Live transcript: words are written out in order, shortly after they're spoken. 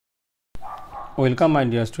Welcome my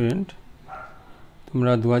dear student.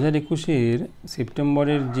 তোমরা 2021-এর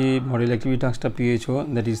সেপ্টেম্বরের যে মডেল অ্যাক্টিভিটি টাস্কটা পেয়েছো,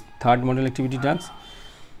 that is third model activity task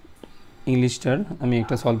ইংলিশটার আমি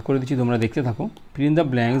একটা সলভ করে দিচ্ছি, তোমরা দেখতে থাকো। Fill in the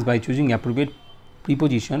blanks by choosing appropriate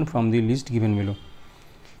preposition from the list given below.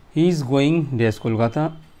 He is going dash Kolkata,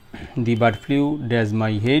 the bird flew dash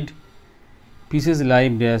my head, pieces live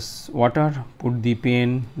dash water, put the pen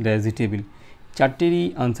dash the table. চারটেরই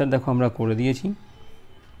answer দেখো আমরা করে দিয়েছি।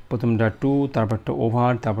 প্রথমটা two, তারপরটা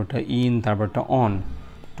over, তারপরটা in, তারপরটা on.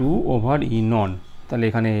 Two, over, in, on. তাহলে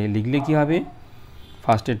এখানে লিখলে কী হবে?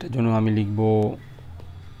 ফার্স্টেরটার জন্য আমি লিখব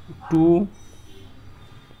টু,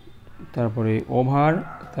 তারপরে ওভার,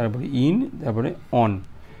 তারপরে ইন, তারপরে অন।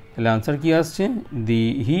 তাহলে আনসার কী আসছে?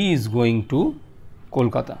 He is going to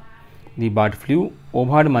Kolkata, the bird flew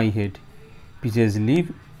over my head, pieces live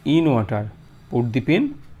in water, put the pen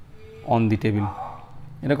on the table.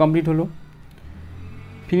 এটা কমপ্লিট হলো।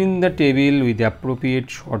 Fill in the table with the appropriate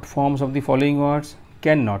short forms of the following words: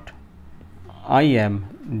 cannot, I am,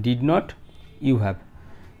 did not, you have.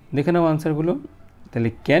 দেখে নাও আনসারগুলো। তাহলে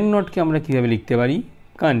can নটকে আমরা কীভাবে লিখতে পারি?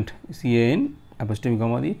 Kant, CAN apostrophe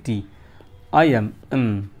কমা দিয়ে টি, I am,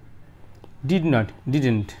 did not,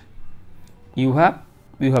 didn't, you have,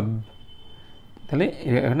 you have। তাহলে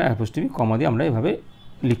এখানে apostrophe কমা দিয়ে আমরা এভাবে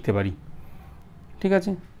লিখতে পারি। ঠিক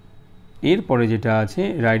আছে। এরপরে যেটা আছে,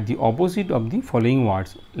 write the opposite of the following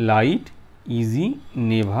words: light, easy,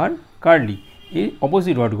 never, curly. এই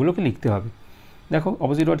অপোজিট ওয়ার্ডগুলোকে লিখতে হবে। দেখো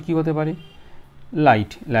অপোজিট ওয়ার্ড কী হতে পারে?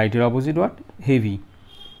 লাইট, লাইটের opposite word heavy.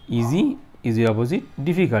 Easy, ইজির opposite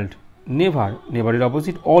difficult. Never, নেভারের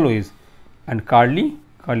opposite always. And curly,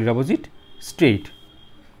 কার্লির opposite straight.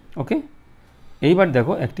 ওকে। এইবার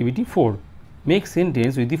দেখো activity 4, make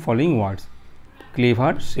sentence with the following words: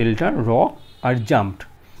 clever, shelter, rock R jumped.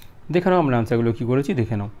 দেখে নাও আমরা আনসারগুলো কী করেছি,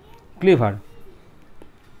 দেখে নাও। Clever,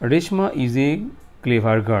 Reshma is a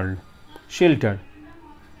clever girl. Shelter,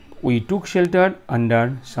 we took shelter under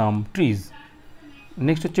some trees.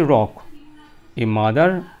 Next হচ্ছে rock, a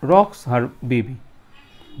mother rocks her baby.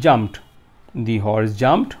 Jumped, the horse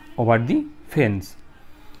jumped over the fence.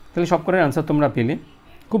 তাহলে সব করার answer তোমরা পেলে।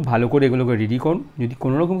 খুব ভালো করে এগুলোকে রেডি করো। যদি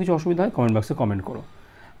কোনো রকম কিছু অসুবিধা হয় কমেন্ট বক্সে কমেন্ট করো।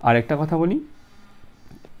 আর একটা কথা বলি,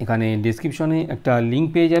 এখানে ডিসক্রিপশনে একটা লিঙ্ক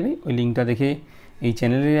পেয়ে যাবে। ওই লিঙ্কটা দেখে এই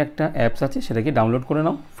চ্যানেলের একটা অ্যাপস আছে, সেটাকে ডাউনলোড করে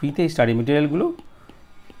নাও। ফ্রিতে স্টাডি মেটেরিয়ালগুলো,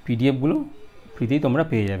 পিডিএফগুলো ফ্রিতেই তোমরা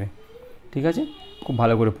পেয়ে যাবে। ঠিক আছে। খুব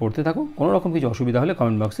ভালো করে পড়তে থাকো। কোনো রকম কিছু অসুবিধা হলে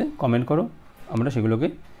কমেন্ট বক্সে কমেন্ট করো। আমরা সেগুলোকে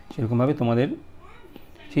সেরকমভাবে তোমাদের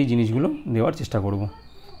সেই জিনিসগুলো দেওয়ার চেষ্টা করব।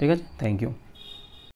 ঠিক আছে। Thank you.